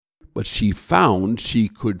but she found she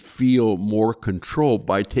could feel more control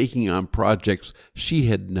by taking on projects she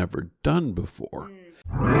had never done before.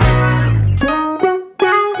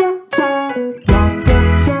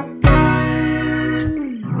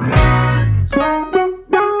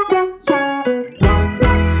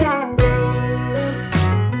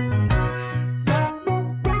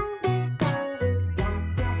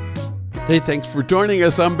 Hey, thanks for joining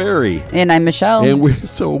us. I'm Barry. And I'm Michelle. And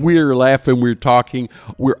we're laughing, we're talking.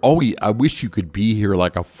 I wish you could be here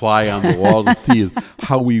like a fly on the wall to see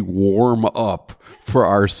how we warm up for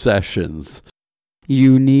our sessions.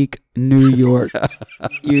 Unique New York.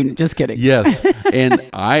 Just kidding. Yes. And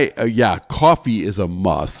coffee is a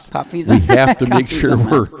must. We have to make sure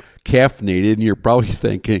we're caffeinated. And you're probably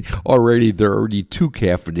thinking they're already too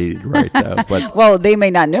caffeinated right now. But well, they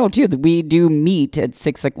may not know too that we do meet at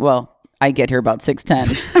 6 o'clock. Well, I get here about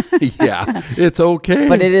 6:10. Yeah, it's okay.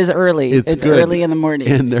 But it is early. It's early in the morning.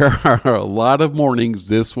 And there are a lot of mornings,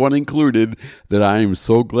 this one included, that I am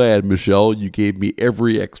so glad, Michelle, you gave me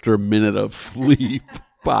every extra minute of sleep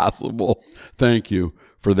possible. Thank you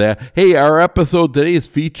for that. Hey, our episode today is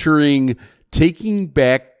featuring taking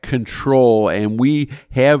back control, and we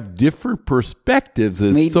have different perspectives.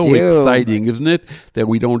 It's so exciting, isn't it? That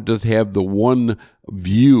we don't just have the one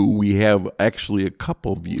view, we have actually a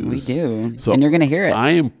couple views. We do. So and you're going to hear it.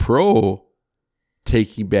 I am pro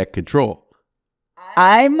taking back control.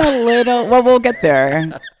 I'm a little, we'll get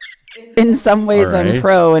there. In some ways I'm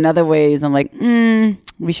pro, in other ways I'm like,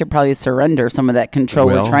 we should probably surrender some of that control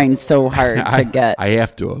we're trying so hard to get. I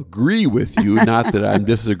have to agree with you, not that I'm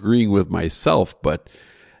disagreeing with myself, but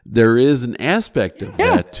there is an aspect of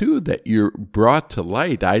that too that you're brought to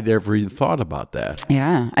light. I never even thought about that.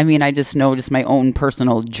 Yeah. I mean, I just know my own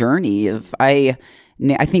personal journey of, I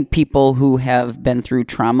think people who have been through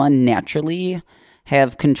trauma naturally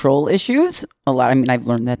have control issues a lot. I mean, I've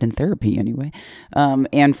learned that in therapy anyway.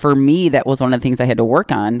 And for me, that was one of the things I had to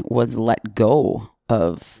work on was let go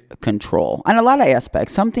of control on a lot of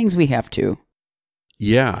aspects. Some things we have to.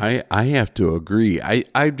 Yeah, I have to agree.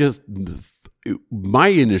 My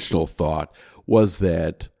initial thought was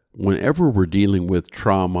that whenever we're dealing with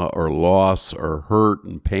trauma or loss or hurt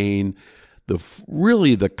and pain,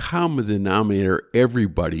 the common denominator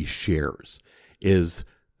everybody shares is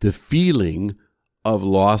the feeling of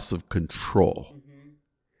loss of control.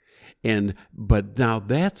 But now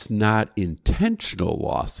that's not intentional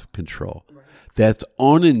loss of control. Right. That's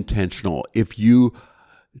unintentional. If you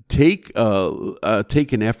take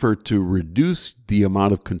an effort to reduce the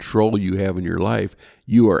amount of control you have in your life,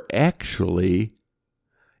 you are actually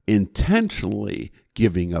intentionally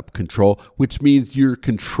giving up control, which means you're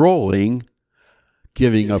giving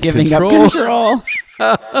up control.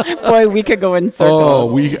 Boy, we could go in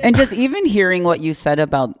circles. And just even hearing what you said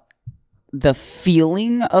about the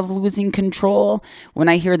feeling of losing control, when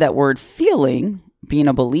I hear that word feeling, being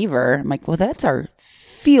a believer, I'm like, well, that's our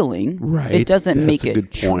feeling. Right. It doesn't make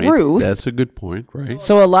it truth. That's a good point, right?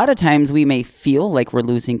 So a lot of times we may feel like we're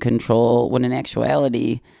losing control when in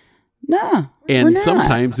actuality, nah. And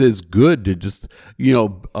sometimes it's good to just,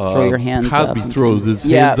 throw your hands Cosby up. throws his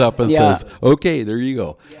hands up and says, okay, there you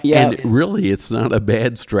go. Yeah. And really, it's not a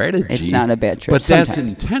bad strategy. It's not a bad strategy. But that's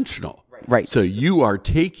intentional. Right. So you are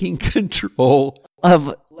taking control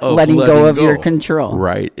of letting go of your control.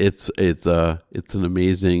 Right. It's an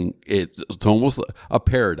amazing, it's almost a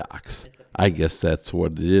paradox. I guess that's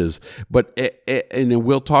what it is. But, and then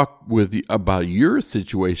we'll talk with you about your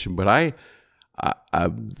situation, but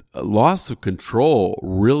loss of control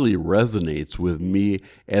really resonates with me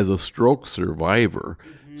as a stroke survivor.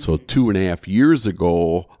 Mm-hmm. So 2.5 years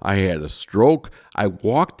ago, I had a stroke. I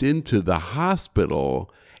walked into the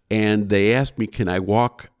hospital and they asked me, can I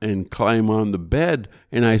walk and climb on the bed?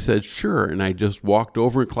 And I said, sure. And I just walked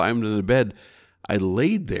over and climbed on the bed. I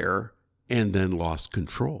laid there and then lost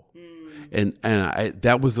control. Mm. And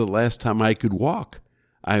that was the last time I could walk.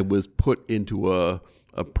 I was put into a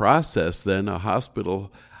process, then a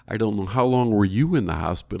hospital. I don't know, how long were you in the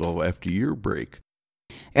hospital after your break?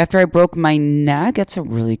 After I broke my neck, that's a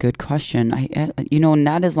really good question.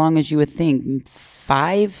 Not as long as you would think.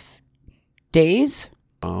 5 days?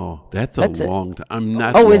 Oh, that's a long time. I'm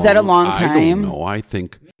not. Oh, is that a long time? I don't know. I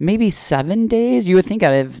think maybe 7 days. You would think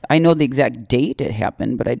I know the exact date it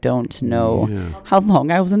happened, but I don't know how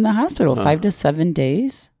long I was in the hospital. 5 to 7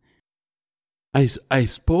 days. I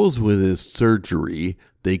suppose with his surgery,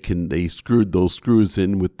 they screwed those screws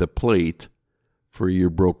in with the plate for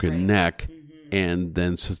your broken neck, and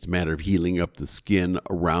then it's just a matter of healing up the skin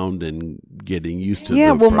around and getting used to Yeah,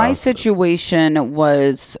 the well, my process. situation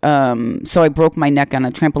was, so I broke my neck on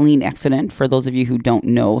a trampoline accident, for those of you who don't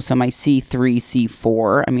know. So my C3,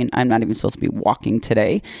 C4, I mean, I'm not even supposed to be walking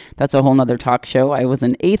today. That's a whole nother talk show. I was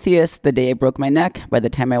an atheist the day I broke my neck. By the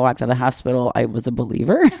time I walked to the hospital, I was a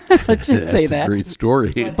believer. Let's just say that. That's a great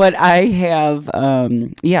story. But I have,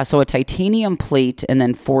 so a titanium plate and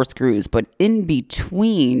then 4 screws. But in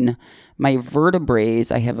between my vertebrae,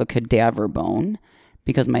 I have a cadaver bone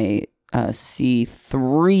because my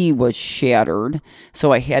C3 was shattered.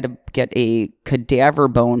 So I had to get a cadaver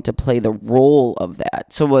bone to play the role of that.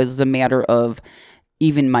 So it was a matter of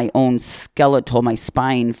even my own skeletal, my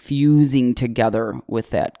spine fusing together with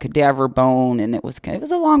that cadaver bone. And it was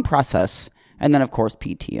a long process. And then, of course,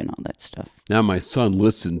 PT and all that stuff. Now, my son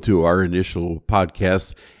listened to our initial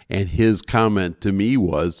podcast, and his comment to me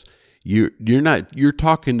was, you're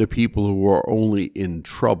talking to people who are only in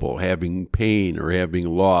trouble, having pain or having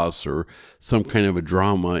loss or some kind of a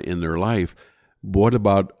drama in their life. What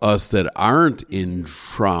about us that aren't in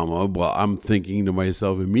trauma? Well, I'm thinking to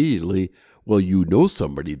myself immediately, well, you know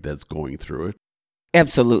somebody that's going through it.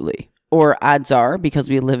 Absolutely. Or odds are, because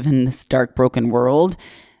we live in this dark, broken world,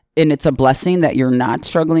 and it's a blessing that you're not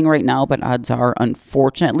struggling right now, but odds are,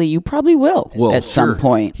 unfortunately, you probably will at some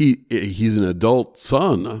point. He's an adult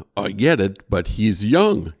son. I get it, but he's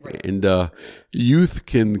young, right. And youth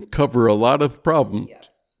can cover a lot of problems. Yes.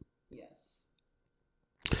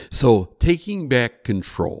 So taking back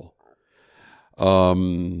control,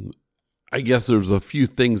 I guess there's a few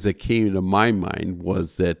things that came to my mind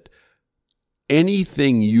was that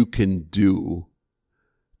anything you can do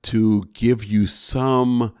to give you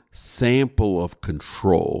some sample of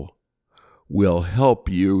control will help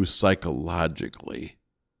you psychologically.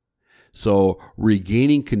 So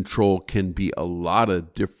regaining control can be a lot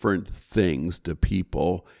of different things to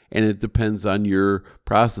people, and it depends on your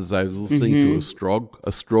process. I was listening to a stroke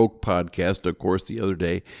podcast, of course, the other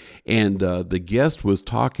day, and the guest was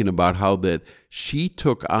talking about how that she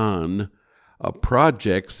took on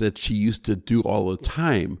projects that she used to do all the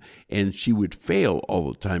time, and she would fail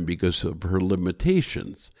all the time because of her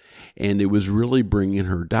limitations, and it was really bringing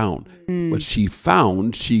her down. But she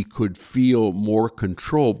found she could feel more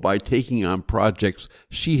control by taking on projects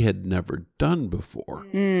she had never done before.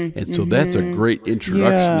 And so that's a great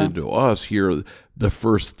introduction into us here. The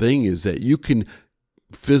first thing is that you can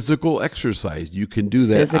physical exercise. You can do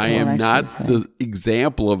that. I am not the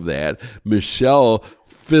example of that. Michelle,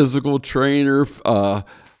 physical trainer,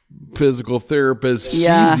 physical therapist, she's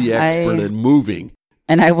the expert in moving.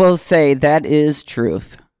 And I will say that is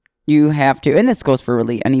truth. You have to, and this goes for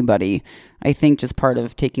really anybody. I think just part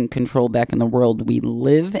of taking control back in the world we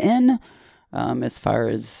live in, as far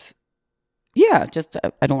as, just,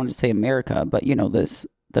 I don't want to say America, but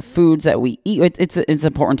the foods that we eat, it's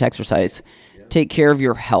important to exercise. Yes. Take care of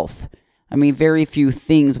your health. I mean, very few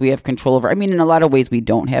things we have control over. I mean, in a lot of ways, we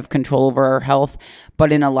don't have control over our health,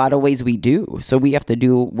 but in a lot of ways, we do. So we have to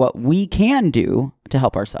do what we can do to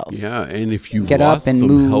help ourselves. Yeah, and if you get lost up and some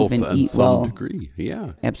move health and on eat some well, degree,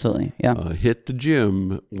 absolutely, hit the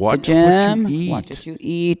gym, watch what you eat. Watch what you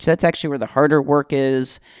eat. That's actually where the harder work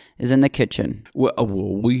is in the kitchen. Well,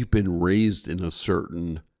 we've been raised in a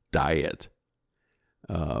certain diet,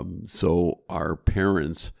 so our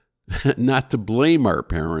parents, not to blame our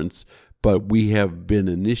parents, but we have been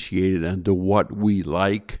initiated into what we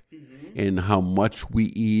like and how much we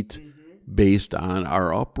eat based on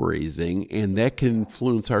our upraising, and that can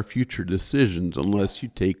influence our future decisions unless you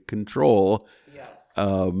take control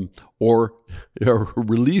or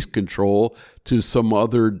release control to some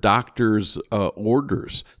other doctor's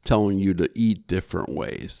orders telling you to eat different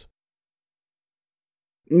ways.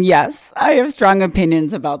 Yes, I have strong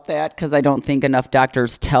opinions about that because I don't think enough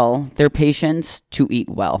doctors tell their patients to eat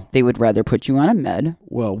well. They would rather put you on a med.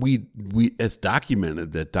 Well, we it's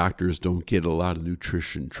documented that doctors don't get a lot of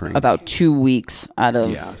nutrition training. About 2 weeks out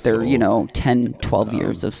of their, 10, 12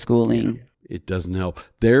 years of schooling. Yeah, it doesn't help.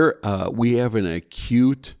 We have an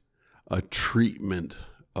acute treatment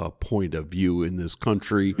point of view in this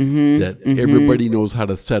country that everybody knows how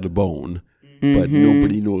to set a bone. But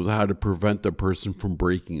nobody knows how to prevent a person from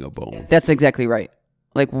breaking a bone. That's exactly right.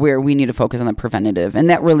 Like where we need to focus on the preventative.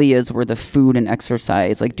 And that really is where the food and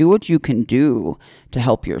exercise, like do what you can do to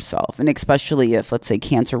help yourself. And especially if, let's say,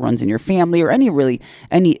 cancer runs in your family or any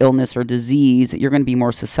illness or disease, you're going to be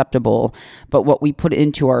more susceptible. But what we put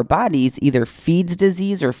into our bodies either feeds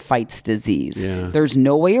disease or fights disease. Yeah. There's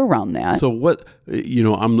no way around that. So what,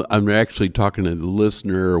 I'm actually talking to the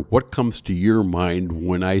listener. What comes to your mind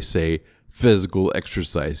when I say physical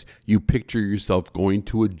exercise? You picture yourself going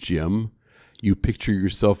to a gym. You picture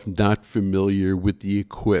yourself not familiar with the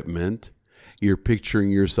equipment. You're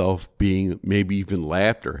picturing yourself being maybe even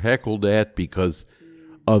laughed or heckled at because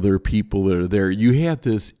other people are there. You have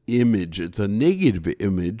this image. It's a negative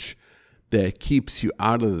image that keeps you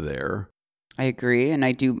out of there. I agree, and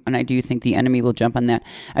I do think the enemy will jump on that.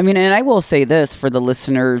 I mean, and I will say this for the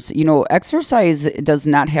listeners, exercise does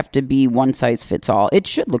not have to be one size fits all. It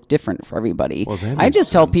should look different for everybody. Well, I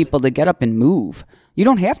just tell people to get up and move. You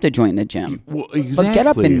don't have to join a gym. Well, exactly. But get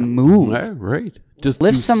up and move. Right. Just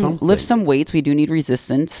lift something. some weights. We do need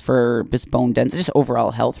resistance for just bone density, just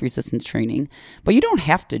overall health resistance training. But you don't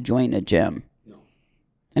have to join a gym. No.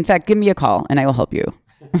 In fact, give me a call and I will help you.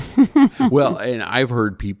 Well, and I've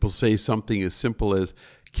heard people say something as simple as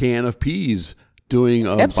can of peas, doing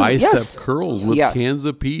bicep curls with cans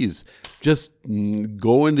of peas. Just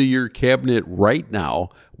go into your cabinet right now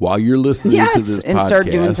while you're listening to this and podcast.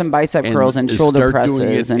 Start doing some bicep curls and shoulder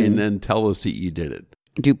presses. And then tell us that you did it.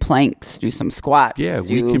 Do planks, do some squats. Yeah,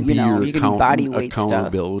 we can be your body weight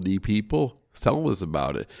accountability stuff. people. Tell us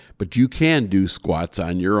about it. But you can do squats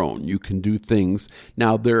on your own. You can do things.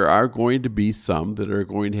 Now, there are going to be some that are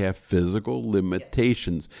going to have physical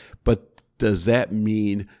limitations. But does that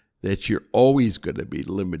mean that you're always going to be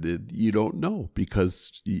limited? You don't know,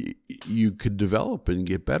 because you could develop and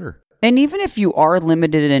get better. And even if you are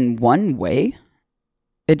limited in one way,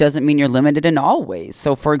 it doesn't mean you're limited in all ways.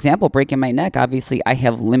 So, for example, breaking my neck, obviously I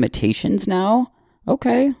have limitations now.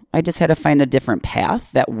 Okay, I just had to find a different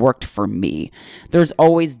path that worked for me. There's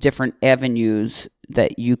always different avenues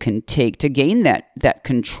that you can take to gain that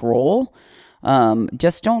control.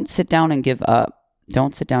 Just don't sit down and give up.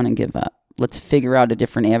 Don't sit down and give up. Let's figure out a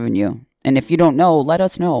different avenue. And if you don't know, let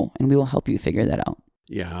us know, and we will help you figure that out.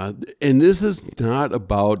 Yeah, and this is not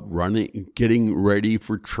about getting ready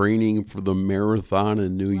for training for the marathon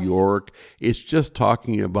in New York. It's just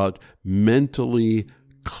talking about mentally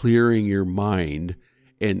clearing your mind.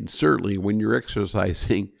 And certainly when you're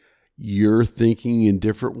exercising, you're thinking in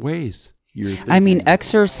different ways.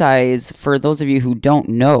 Exercise, for those of you who don't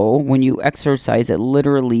know, when you exercise, it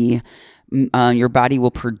literally, your body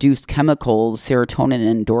will produce chemicals, serotonin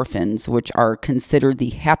and endorphins, which are considered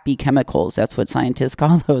the happy chemicals. That's what scientists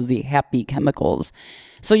call those, the happy chemicals.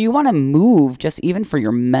 So you want to move just even for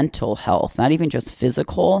your mental health, not even just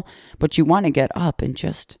physical, but you want to get up and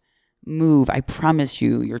just move. I promise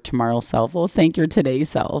you, your tomorrow self will thank your today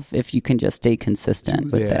self if you can just stay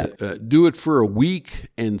consistent with that. Do it for a week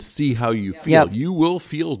and see how you feel. Yep. You will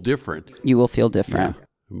feel different. You will feel different. Yeah.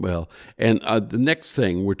 Well, and the next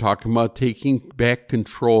thing we're talking about taking back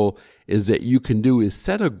control is that you can do is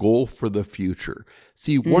set a goal for the future.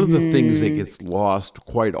 See, one of the things that gets lost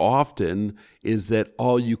quite often is that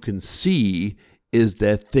all you can see is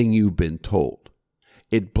that thing you've been told.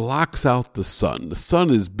 It blocks out the sun. The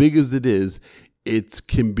sun, as big as it is, it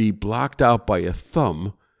can be blocked out by a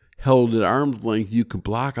thumb held at arm's length. You can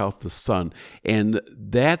block out the sun. And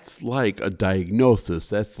that's like a diagnosis.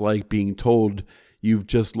 That's like being told you've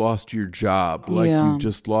just lost your job, you've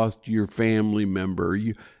just lost your family member.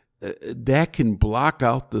 That can block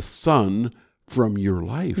out the sun from your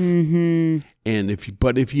life. And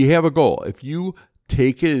if you have a goal, if you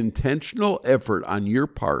take an intentional effort on your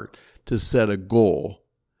part to set a goal,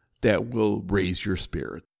 that will raise your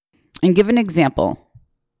spirit. And give an example.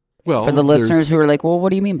 Well, for the listeners who are like, well,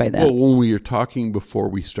 what do you mean by that? Well, when we were talking before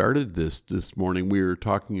we started this morning, we were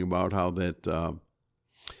talking about how that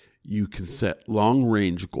you can set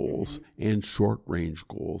long-range goals and short-range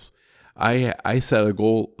goals. I set a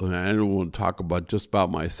goal, and I don't want to talk about just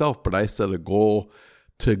about myself, but I set a goal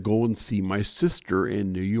to go and see my sister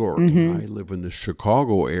in New York. I live in the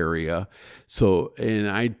Chicago area, and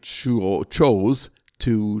I chose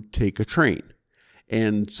to take a train.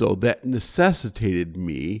 And so that necessitated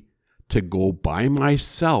me to go by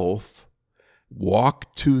myself,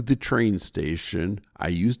 walk to the train station. I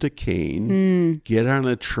used a cane, get on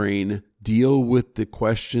a train, deal with the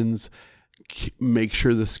questions, make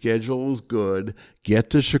sure the schedule is good, get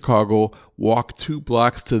to Chicago, walk 2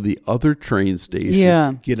 blocks to the other train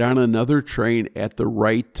station, get on another train at the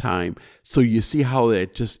right time. So you see how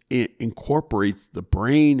that just incorporates the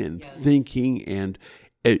brain and thinking. And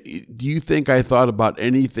do you think I thought about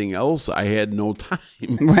anything else? I had no time.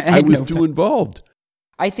 I was too involved.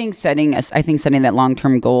 I think setting that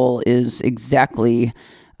long-term goal is exactly,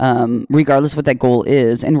 regardless of what that goal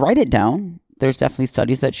is, and write it down. There's definitely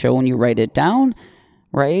studies that show when you write it down,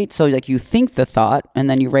 right? So like you think the thought and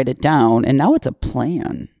then you write it down, and now it's a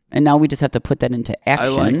plan. And now we just have to put that into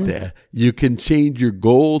action. I like that. You can change your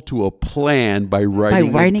goal to a plan by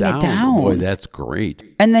writing it down. Boy, that's great.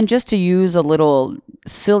 And then just to use a little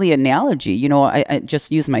silly analogy, you know, I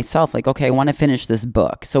just use myself like, okay, I want to finish this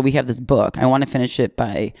book. So we have this book. I want to finish it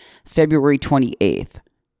by February 28th.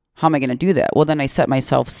 How am I going to do that? Well, then I set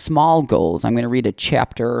myself small goals. I'm going to read a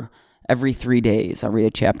chapter every 3 days. I'll read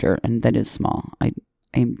a chapter, and that is small.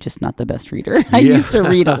 I'm just not the best reader. I used to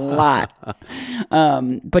read a lot.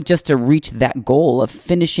 But just to reach that goal of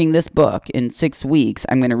finishing this book in 6 weeks,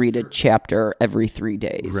 I'm going to read a chapter every 3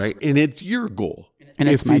 days. Right. And it's your goal. And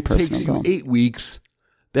it's my personal goal. If it takes you 8 weeks,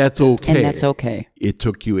 that's okay. And that's okay. It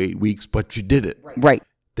took you 8 weeks, but you did it. Right.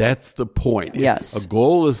 That's the point. Yes. A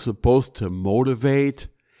goal is supposed to motivate.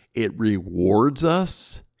 It rewards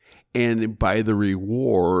us. And by the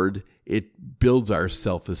reward, it builds our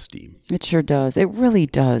self-esteem. It sure does. It really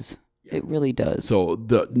does. It really does. So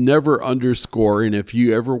never underscore. And if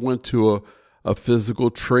you ever went to a physical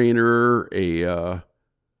trainer, a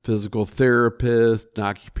physical therapist, an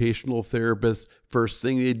occupational therapist, first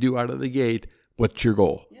thing they do out of the gate, what's your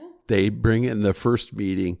goal? Yeah. They bring it in the first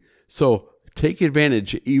meeting. So take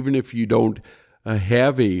advantage, even if you don't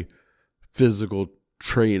have a physical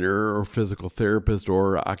trainer or physical therapist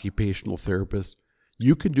or occupational therapist.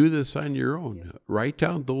 You can do this on your own. Write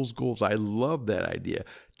down those goals. I love that idea.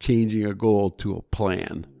 Changing a goal to a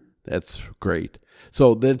plan. That's great.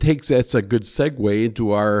 So that's a good segue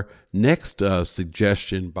into our next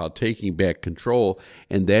suggestion about taking back control,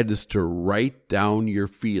 and that is to write down your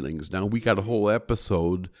feelings. Now, we got a whole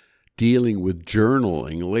episode dealing with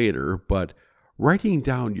journaling later, but writing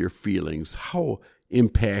down your feelings, how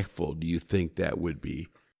impactful do you think that would be?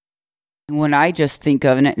 When I just think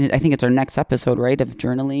of, and I think it's our next episode, right, of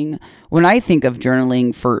journaling. When I think of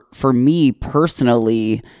journaling, for me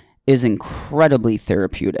personally, is incredibly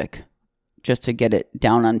therapeutic. Just to get it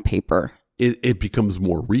down on paper. It becomes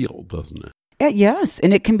more real, doesn't it? Yes,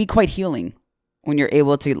 and it can be quite healing when you're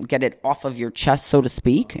able to get it off of your chest, so to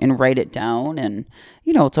speak, and write it down. And,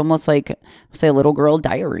 you know, it's almost like, say, a little girl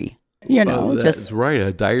diary. You know, that's right.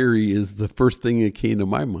 A diary is the first thing that came to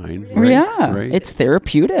my mind. Right? Yeah, right? It's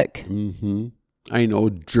therapeutic. Mm-hmm. I know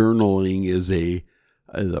journaling is a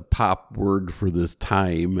pop word for this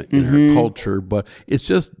time in our culture, but it's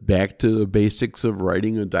just back to the basics of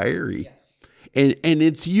writing a diary, and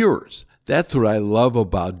it's yours. That's what I love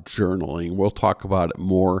about journaling. We'll talk about it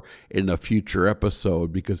more in a future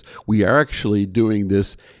episode because we are actually doing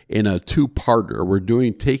this in a two-parter. We're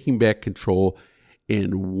doing Taking Back Control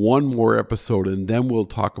in one more episode, and then we'll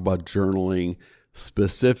talk about journaling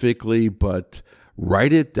specifically, but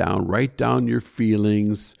write it down, write down your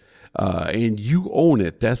feelings, and you own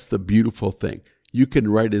it. That's the beautiful thing. You can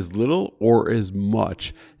write as little or as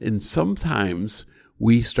much, and sometimes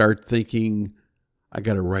we start thinking, I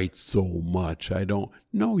got to write so much. I don't.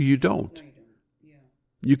 No, you don't.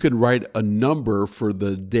 You can write a number for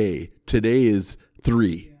the day. Today is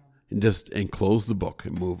 3, and close the book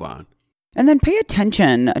and move on. And then pay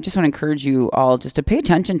attention. I just want to encourage you all just to pay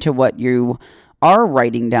attention to what you are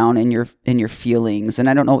writing down in your feelings. And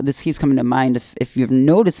I don't know, this keeps coming to mind if you're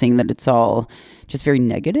noticing that it's all just very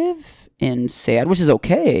negative and sad, which is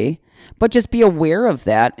okay, but just be aware of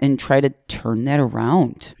that and try to turn that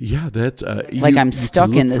around. Yeah, that's like I'm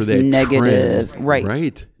stuck in this negative, trend, right?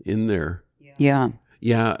 Right in there. Yeah.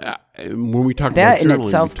 Yeah. When we talk that about in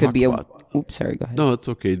itself could be Oops, sorry, go ahead. No, it's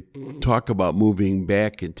okay. Talk about moving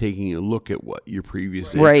back and taking a look at what your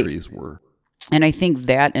previous entries were. And I think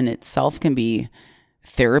that in itself can be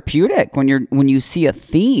therapeutic when you see a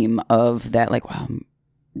theme of that, like, wow, I'm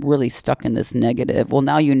really stuck in this negative. Well,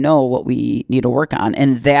 now you know what we need to work on,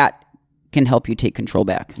 and that can help you take control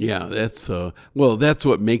back. Yeah, that's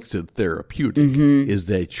what makes it therapeutic is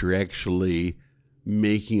that you're actually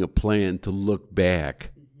making a plan to look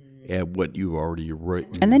back at what you've already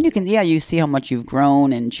written. And then you see how much you've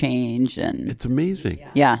grown and changed. And it's amazing.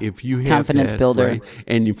 Yeah. If you have confidence builder. Right?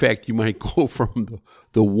 And in fact, you might go from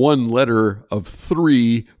the one letter of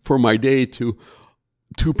 3 for my day to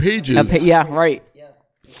 2 pages. Yeah, right.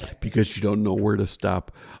 Because you don't know where to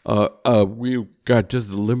stop. We've got just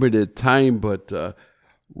a limited time, but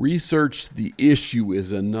research the issue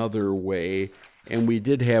is another way. And we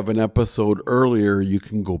did have an episode earlier, you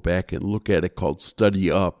can go back and look at it, called Study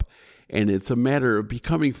Up. And it's a matter of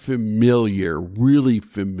becoming familiar, really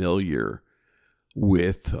familiar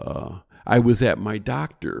with, I was at my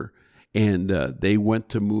doctor and they went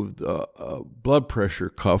to move the blood pressure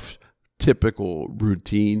cuff, typical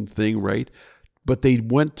routine thing, right? But they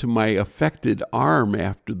went to my affected arm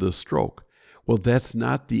after the stroke. Well, that's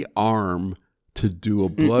not the arm to do a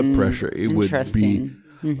blood pressure. It would be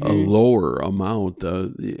a lower amount,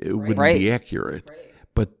 it wouldn't be accurate.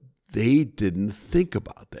 But they didn't think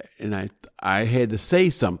about that. And I had to say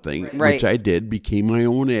something, which I did, became my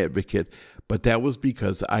own advocate. But that was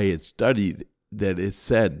because I had studied that it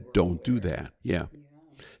said, don't do that. Yeah.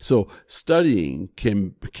 So studying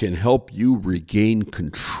can help you regain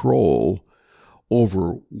control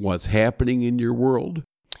over what's happening in your world.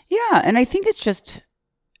 Yeah, and I think it's just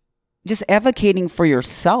advocating for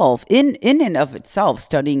yourself. In and of itself,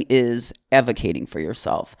 studying is advocating for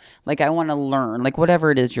yourself. Like, I want to learn, like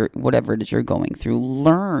whatever it is you're going through,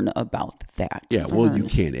 learn about that. Yeah, well, you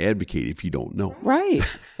can't advocate if you don't know. Right.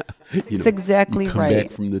 It's exactly you come right.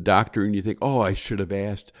 back from the doctor and you think, oh, I should have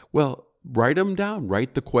asked. Well, write them down.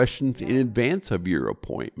 Write the questions in advance of your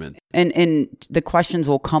appointment. And the questions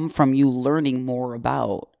will come from you learning more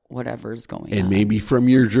about whatever's going on. And maybe from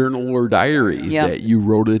your journal or diary that you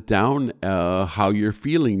wrote it down, how you're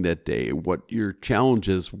feeling that day, what your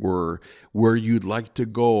challenges were, where you'd like to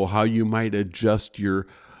go, how you might adjust your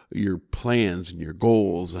plans and your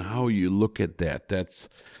goals, and how you look at that. That's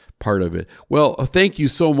part of it. Well, thank you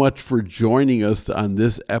so much for joining us on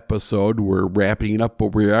this episode. We're wrapping it up,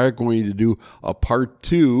 but we are going to do a part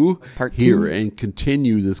two here and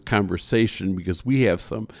continue this conversation because we have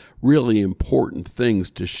some really important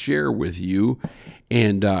things to share with you.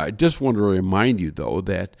 And I just want to remind you, though,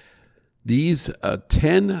 that these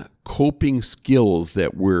 10 coping skills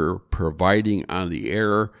that we're providing on the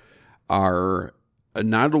air are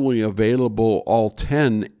not only available, all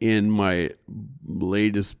 10, in my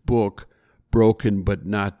latest book, Broken But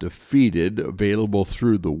Not Defeated, available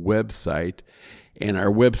through the website. And our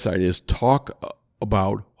website is Talk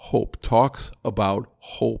About Hope. Talks About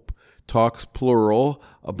Hope. Talks plural,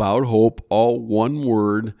 about hope, all one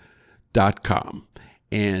word, .com.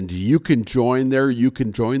 And you can join there. You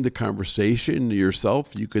can join the conversation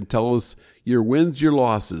yourself. You can tell us your wins, your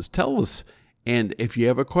losses. Tell us. And if you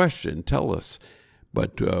have a question, tell us.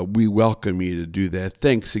 But we welcome you to do that.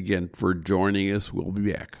 Thanks again for joining us. We'll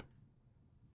be back.